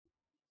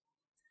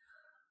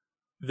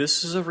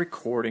This is a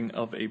recording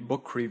of a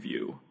book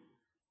review,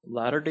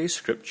 Latter-day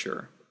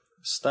Scripture,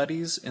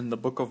 Studies in the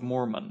Book of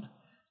Mormon,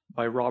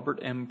 by Robert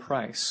M.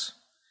 Price.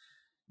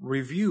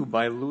 Review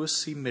by Louis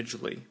C.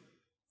 Midgley.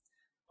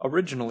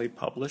 Originally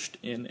published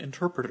in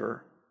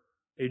Interpreter,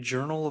 a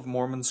Journal of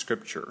Mormon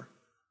Scripture,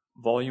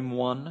 Volume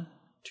 1,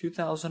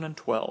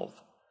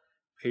 2012,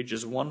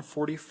 pages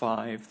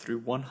 145 through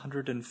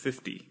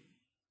 150.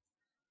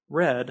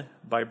 Read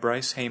by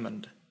Bryce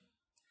Haymond.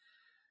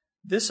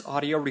 This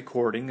audio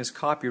recording is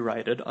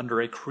copyrighted under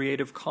a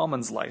Creative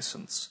Commons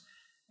license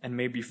and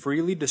may be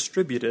freely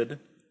distributed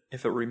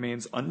if it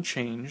remains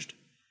unchanged.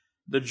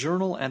 The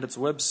journal and its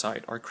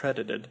website are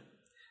credited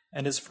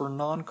and is for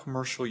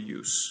non-commercial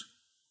use.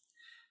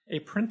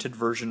 A printed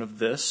version of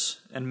this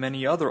and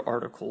many other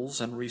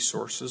articles and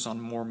resources on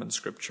Mormon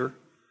scripture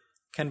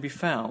can be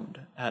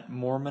found at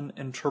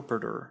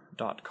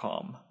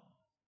mormoninterpreter.com.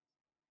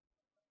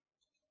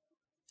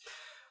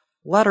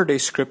 Latter-day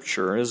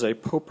Scripture is a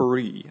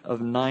potpourri of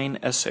 9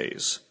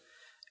 essays,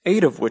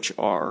 8 of which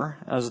are,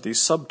 as the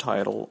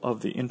subtitle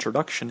of the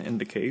introduction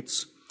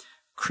indicates,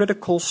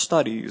 Critical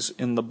Studies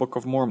in the Book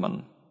of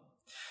Mormon.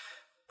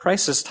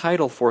 Price's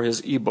title for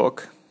his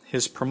ebook,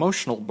 his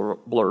promotional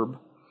blurb,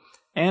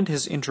 and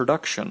his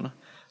introduction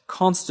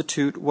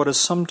constitute what is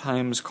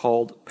sometimes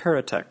called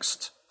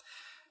paratext,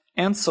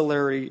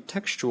 ancillary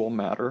textual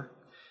matter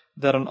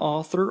that an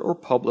author or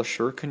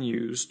publisher can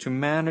use to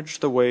manage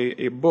the way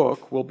a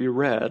book will be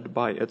read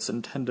by its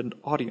intended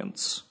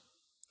audience.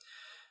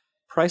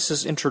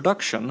 Price's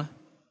introduction,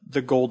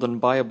 The Golden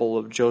Bible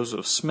of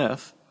Joseph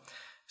Smith,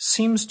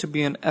 seems to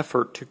be an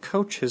effort to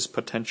coach his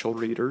potential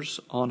readers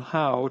on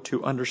how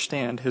to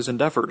understand his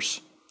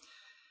endeavors.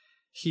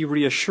 He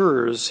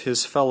reassures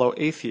his fellow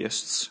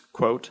atheists,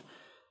 quote,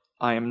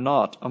 "I am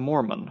not a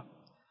Mormon.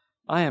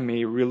 I am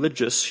a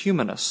religious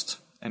humanist,"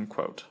 end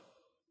quote.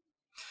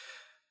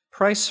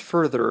 Price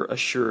further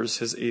assures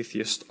his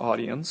atheist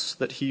audience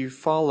that he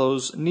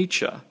follows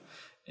Nietzsche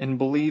in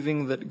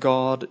believing that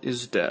God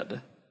is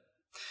dead.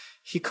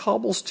 He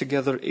cobbles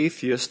together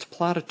atheist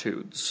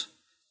platitudes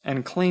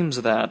and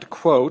claims that,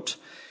 quote,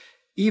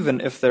 "even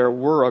if there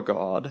were a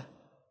God,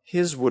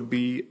 his would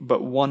be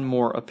but one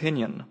more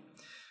opinion,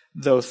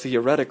 though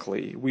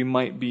theoretically we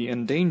might be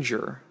in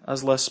danger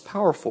as less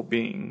powerful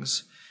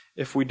beings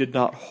if we did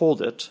not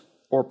hold it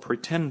or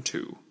pretend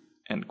to,"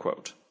 end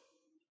quote.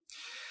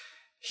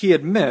 He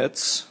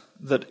admits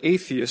that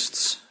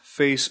atheists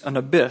face an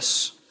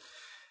abyss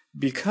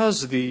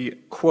because the,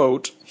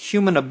 quote,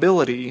 "human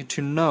ability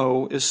to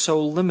know is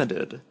so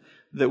limited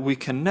that we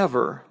can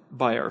never,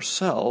 by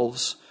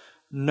ourselves,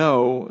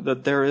 know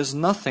that there is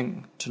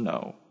nothing to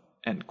know,"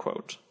 end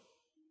quote.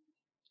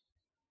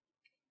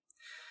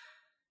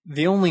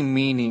 The only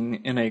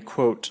meaning in a,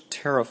 quote,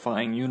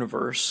 "terrifying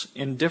universe,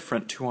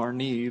 indifferent to our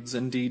needs,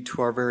 indeed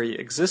to our very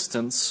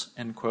existence,"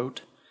 end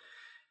quote,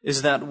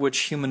 is that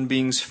which human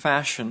beings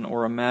fashion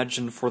or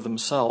imagine for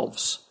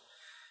themselves.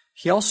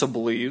 He also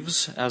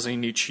believes, as a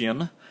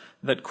Nietzschean,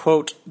 that,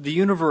 quote, "the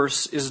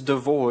universe is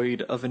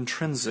devoid of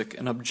intrinsic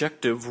and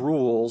objective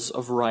rules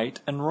of right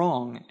and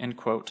wrong," end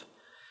quote.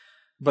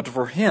 But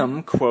for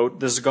him, quote,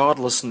 "this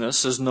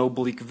godlessness is no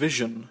bleak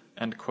vision,"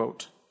 end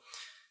quote.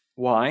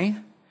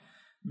 Why?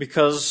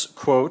 Because,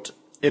 quote,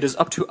 "it is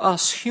up to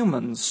us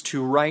humans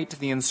to write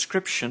the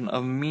inscription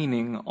of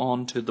meaning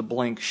onto the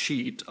blank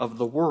sheet of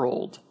the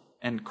world,"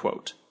 end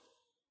quote.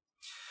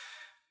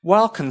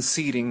 While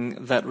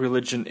conceding that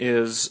religion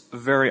is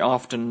very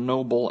often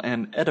noble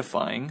and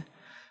edifying,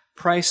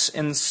 Price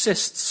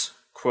insists,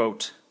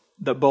 quote,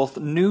 that both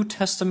New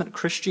Testament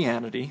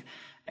Christianity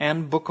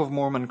and Book of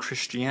Mormon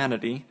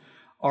Christianity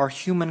are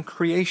human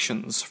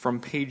creations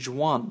from page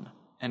 1,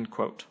 end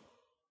quote.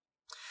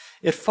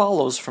 It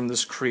follows from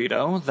this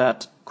credo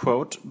that,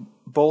 quote,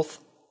 "both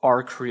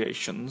are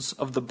creations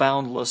of the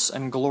boundless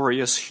and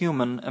glorious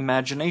human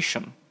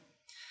imagination.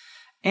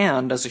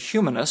 And as a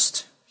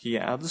humanist," he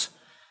adds,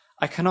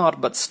 "I cannot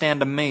but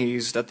stand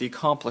amazed at the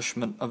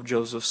accomplishment of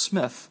Joseph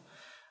Smith,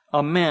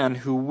 a man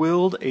who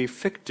willed a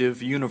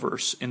fictive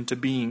universe into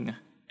being,"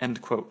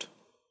 end quote.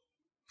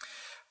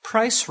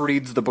 Price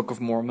reads the Book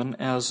of Mormon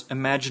as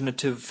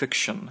imaginative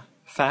fiction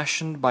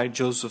fashioned by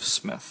Joseph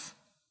Smith.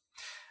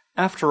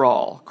 After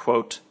all,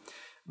 quote,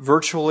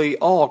 "virtually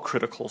all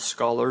critical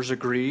scholars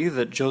agree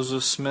that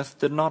Joseph Smith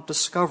did not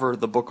discover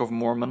the Book of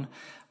Mormon,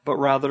 but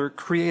rather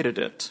created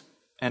it,"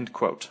 end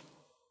quote.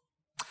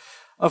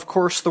 Of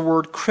course, the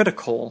word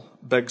critical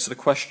begs the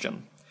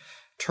question,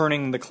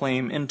 turning the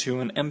claim into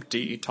an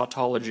empty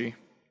tautology.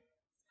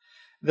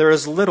 There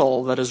is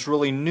little that is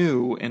really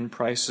new in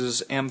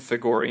Price's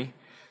amphigory,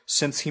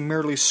 since he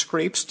merely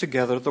scrapes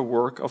together the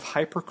work of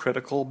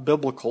hypercritical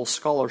biblical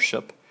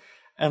scholarship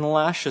and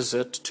lashes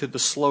it to the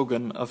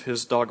slogan of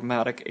his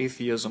dogmatic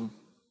atheism.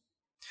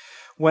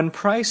 When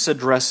Price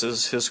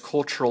addresses his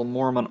cultural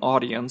Mormon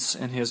audience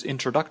in his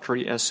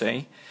introductory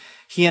essay,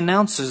 he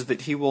announces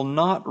that he will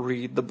not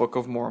read the Book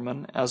of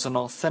Mormon as an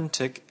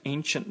authentic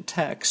ancient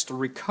text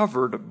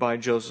recovered by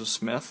Joseph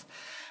Smith,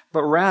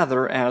 but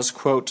rather as,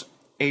 quote,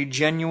 a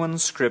genuine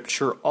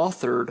scripture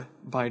authored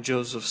by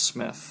Joseph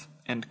Smith,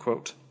 end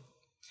quote.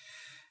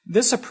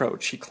 This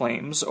approach, he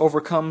claims,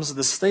 overcomes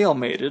the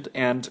stalemated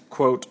and,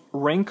 quote,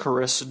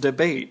 rancorous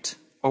debate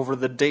over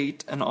the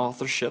date and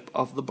authorship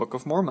of the Book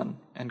of Mormon,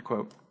 end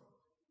quote.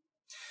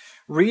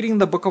 Reading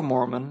the Book of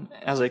Mormon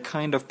as a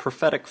kind of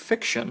prophetic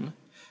fiction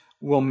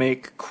will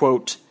make,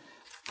 quote,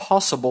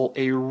 possible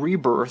a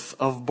rebirth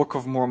of Book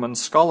of Mormon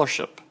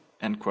scholarship,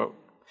 end quote,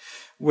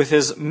 with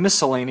his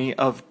miscellany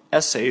of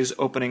essays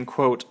opening,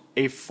 quote,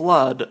 a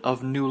flood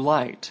of new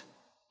light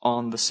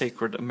on the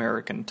sacred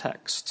American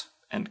text,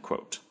 end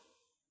quote.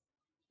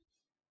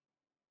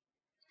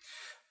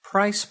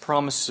 Price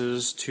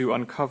promises to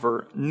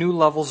uncover new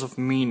levels of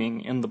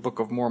meaning in the Book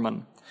of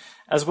Mormon,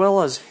 as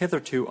well as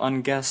hitherto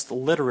unguessed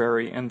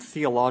literary and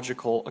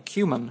theological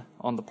acumen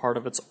on the part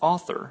of its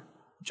author,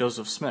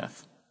 Joseph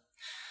Smith.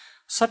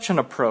 Such an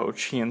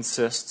approach, he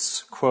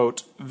insists,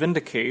 quote,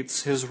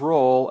 vindicates his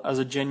role as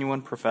a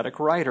genuine prophetic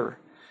writer,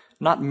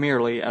 not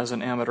merely as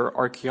an amateur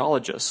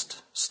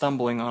archaeologist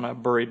stumbling on a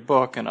buried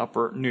book in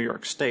upper New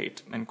York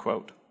State, end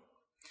quote.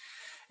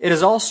 It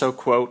is also,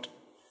 quote,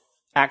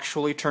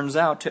 actually turns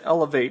out to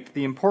elevate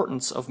the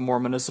importance of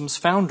Mormonism's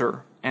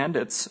founder and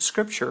its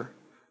scripture,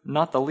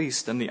 not the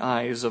least in the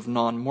eyes of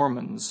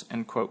non-Mormons,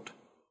 end quote.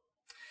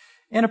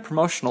 In a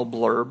promotional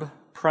blurb,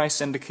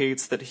 Price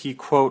indicates that he,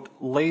 quote,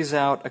 lays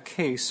out a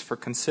case for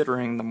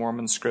considering the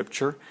Mormon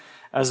scripture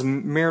as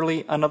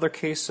merely another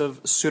case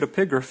of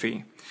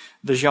pseudepigraphy,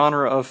 the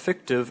genre of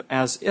fictive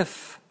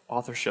as-if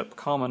authorship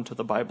common to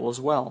the Bible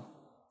as well,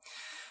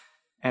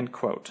 end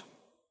quote.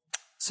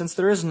 Since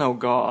there is no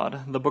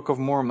God, the Book of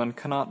Mormon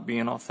cannot be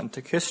an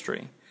authentic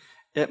history.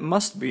 It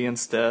must be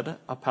instead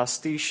a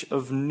pastiche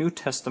of New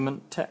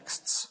Testament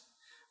texts,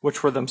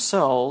 which were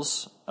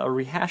themselves a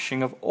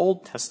rehashing of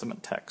Old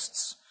Testament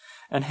texts,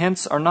 and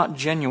hence are not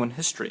genuine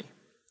history.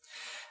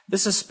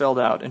 This is spelled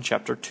out in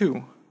Chapter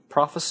 2,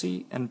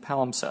 Prophecy and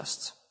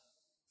Palimpsests.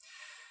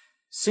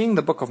 Seeing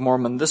the Book of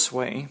Mormon this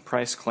way,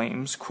 Price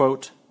claims,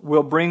 quote,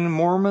 will bring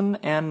Mormon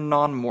and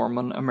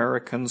non-Mormon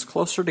Americans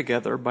closer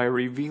together by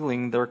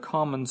revealing their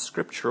common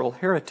scriptural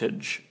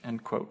heritage,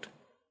 end quote.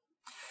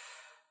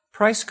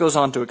 Price goes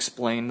on to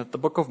explain that the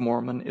Book of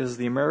Mormon is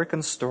the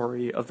American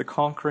story of the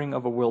conquering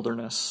of a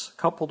wilderness,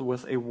 coupled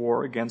with a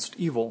war against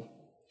evil.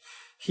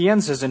 He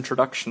ends his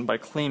introduction by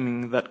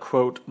claiming that,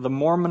 quote, the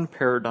Mormon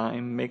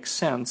paradigm makes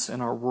sense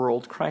in our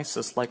world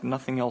crisis like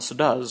nothing else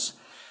does.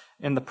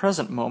 In the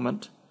present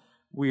moment,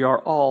 we are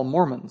all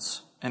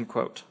Mormons, end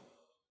quote.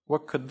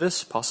 What could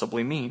this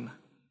possibly mean?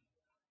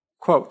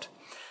 Quote,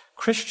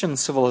 Christian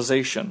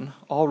civilization,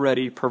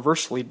 already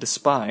perversely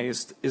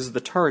despised, is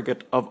the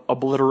target of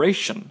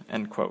obliteration,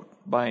 end quote,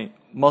 by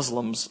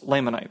Muslims,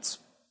 Lamanites.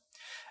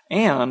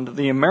 And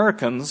the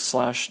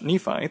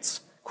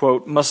Americans/Nephites,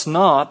 quote, must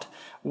not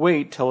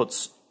wait till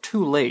it's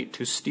too late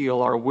to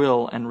steal our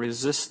will and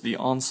resist the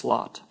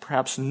onslaught,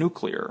 perhaps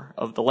nuclear,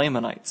 of the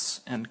Lamanites,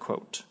 end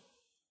quote.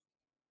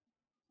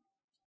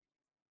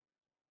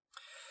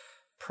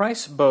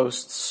 Price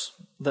boasts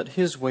that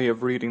his way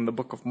of reading the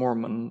Book of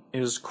Mormon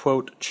is,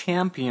 quote,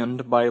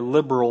 championed by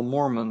liberal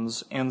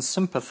Mormons and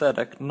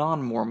sympathetic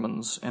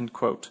non-Mormons, end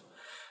quote,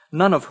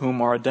 none of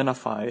whom are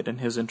identified in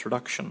his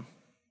introduction.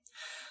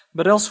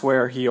 But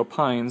elsewhere he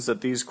opines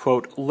that these,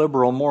 quote,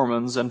 liberal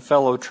Mormons and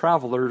fellow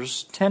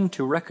travelers tend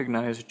to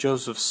recognize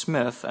Joseph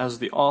Smith as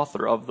the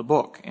author of the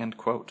book, end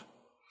quote.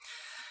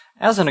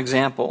 As an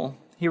example,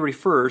 he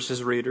refers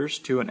his readers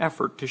to an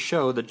effort to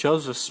show that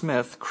Joseph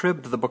Smith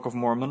cribbed the Book of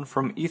Mormon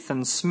from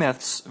Ethan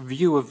Smith's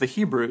view of the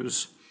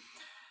Hebrews.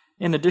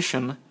 In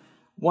addition,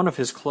 one of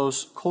his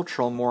close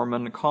cultural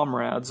Mormon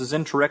comrades is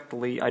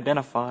indirectly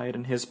identified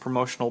in his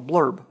promotional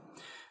blurb,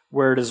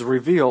 where it is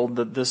revealed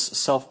that this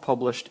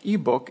self-published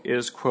ebook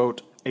is,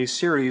 quote, a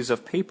series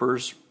of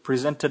papers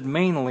presented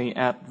mainly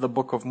at the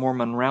Book of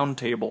Mormon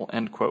Roundtable,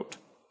 end quote.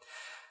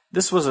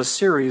 This was a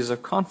series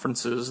of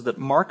conferences that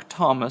Mark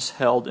Thomas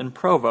held in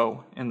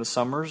Provo in the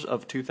summers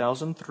of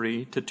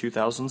 2003 to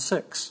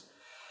 2006.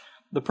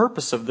 The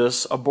purpose of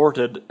this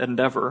aborted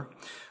endeavor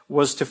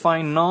was to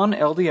find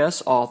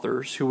non-LDS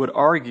authors who would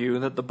argue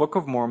that the Book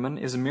of Mormon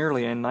is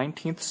merely a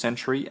 19th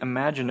century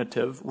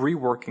imaginative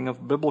reworking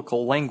of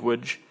biblical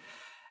language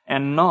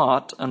and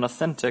not an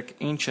authentic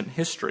ancient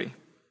history.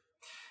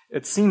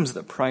 It seems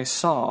that Price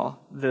saw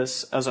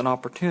this as an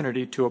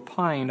opportunity to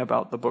opine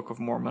about the Book of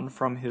Mormon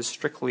from his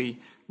strictly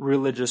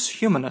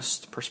religious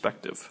humanist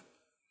perspective.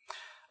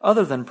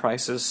 Other than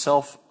Price's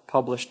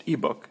self-published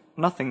ebook,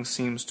 nothing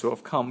seems to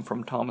have come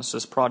from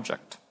Thomas's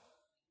project.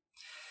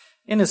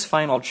 In his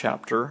final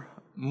chapter,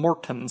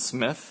 Morton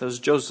Smith as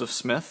Joseph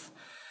Smith,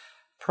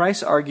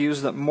 Price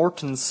argues that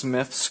Morton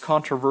Smith's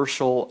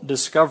controversial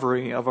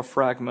discovery of a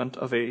fragment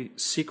of a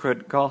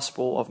secret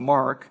Gospel of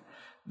Mark,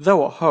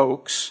 though a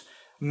hoax,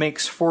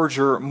 makes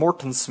forger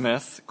Morton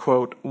Smith,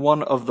 quote,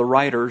 one of the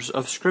writers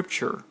of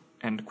Scripture,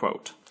 end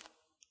quote.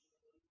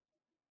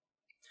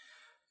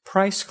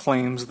 Price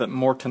claims that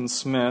Morton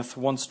Smith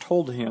once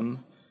told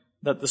him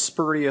that the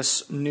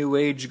spurious New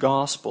Age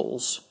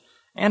Gospels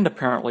and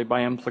apparently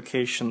by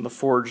implication the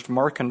forged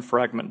Markan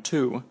fragment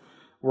too,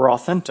 were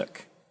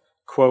authentic,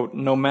 quote,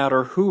 no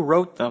matter who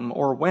wrote them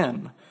or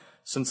when,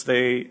 since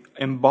they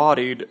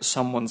embodied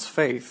someone's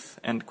faith,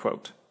 end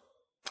quote.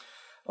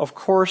 Of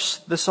course,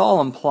 this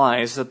all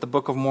implies that the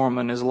Book of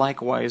Mormon is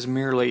likewise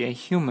merely a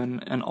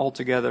human and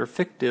altogether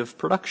fictive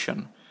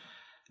production,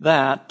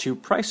 that, to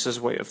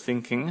Price's way of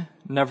thinking,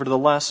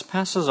 nevertheless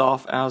passes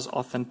off as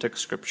authentic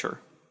scripture.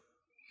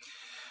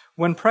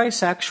 When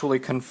Price actually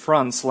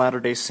confronts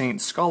Latter-day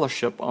Saint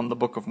scholarship on the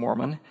Book of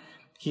Mormon,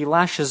 he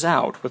lashes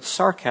out with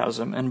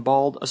sarcasm and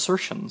bald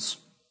assertions.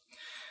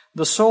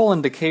 The sole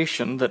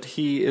indication that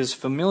he is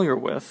familiar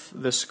with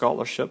this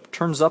scholarship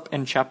turns up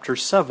in chapter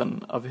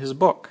 7 of his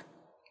book.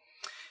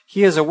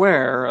 He is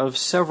aware of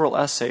several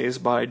essays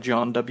by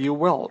John W.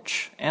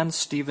 Welch and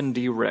Stephen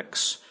D.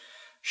 Ricks,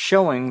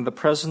 showing the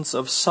presence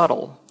of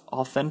subtle,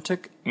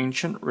 authentic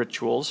ancient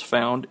rituals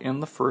found in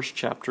the first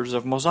chapters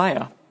of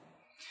Mosiah.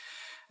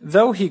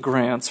 Though he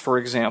grants, for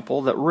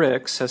example, that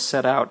Ricks has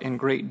set out in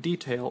great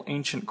detail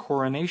ancient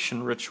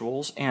coronation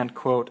rituals and,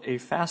 quote, a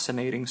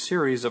fascinating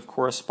series of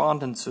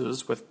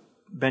correspondences with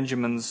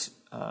Benjamin's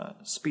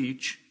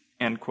speech,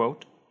 end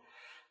quote,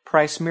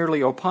 Price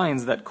merely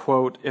opines that,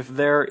 quote, if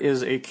there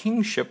is a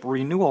kingship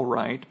renewal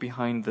rite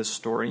behind this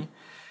story,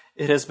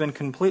 it has been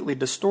completely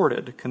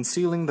distorted,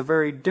 concealing the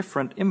very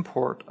different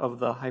import of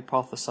the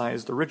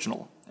hypothesized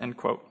original, end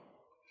quote.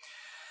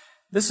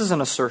 This is an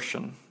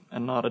assertion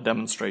and not a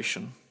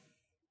demonstration.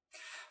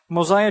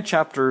 Mosiah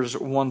chapters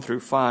 1 through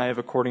 5,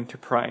 according to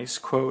Price,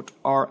 quote,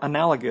 are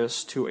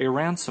analogous to a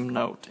ransom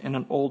note in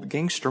an old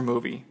gangster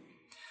movie.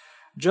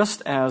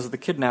 Just as the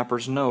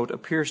kidnapper's note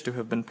appears to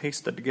have been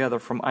pasted together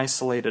from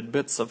isolated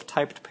bits of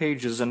typed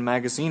pages and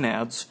magazine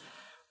ads,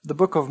 the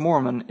Book of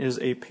Mormon is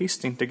a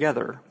pasting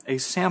together, a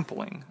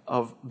sampling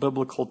of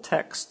biblical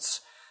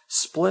texts,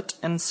 split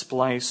and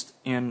spliced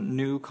in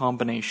new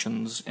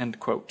combinations, end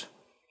quote.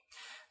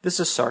 This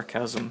is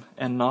sarcasm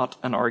and not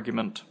an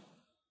argument.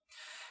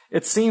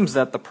 It seems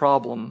that the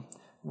problem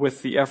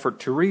with the effort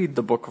to read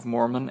the Book of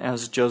Mormon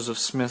as Joseph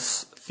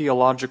Smith's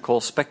theological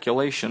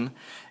speculation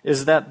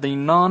is that the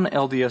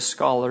non-LDS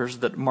scholars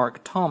that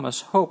Mark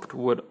Thomas hoped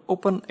would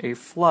open a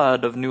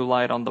flood of new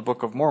light on the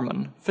Book of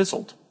Mormon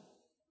fizzled.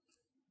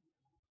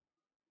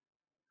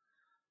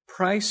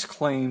 Price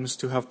claims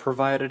to have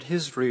provided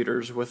his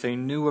readers with a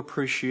new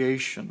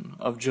appreciation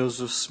of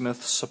Joseph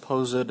Smith's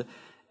supposed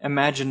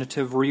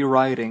imaginative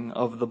rewriting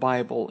of the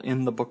Bible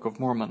in the Book of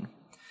Mormon.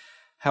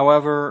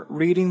 However,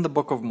 reading the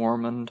Book of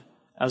Mormon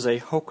as a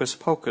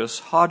hocus-pocus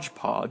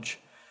hodgepodge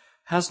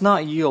has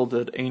not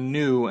yielded a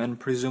new and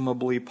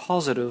presumably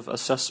positive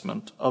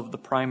assessment of the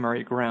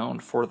primary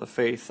ground for the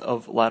faith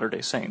of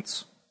Latter-day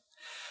Saints.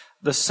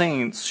 The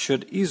saints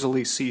should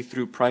easily see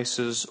through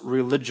Price's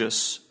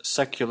religious,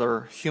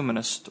 secular,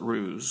 humanist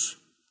ruse.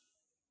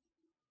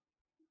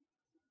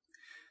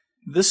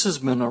 This has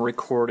been a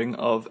recording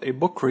of a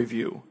book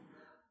review,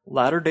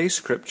 Latter-day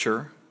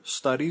Scripture,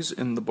 Studies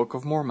in the Book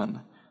of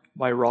Mormon,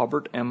 by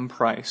Robert M.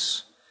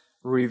 Price.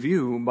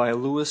 Review by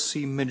Louis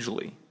C.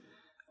 Midgley.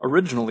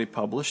 Originally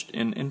published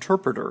in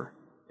Interpreter,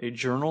 a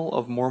Journal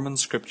of Mormon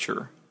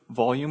Scripture,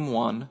 Volume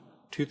 1,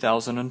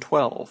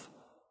 2012,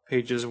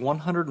 pages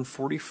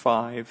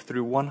 145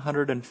 through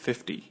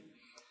 150.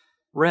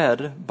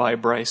 Read by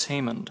Bryce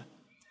Haymond.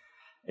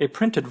 A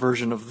printed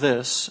version of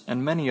this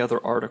and many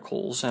other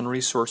articles and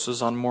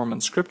resources on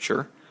Mormon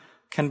Scripture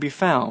can be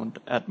found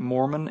at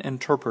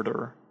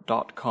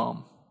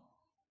mormoninterpreter.com.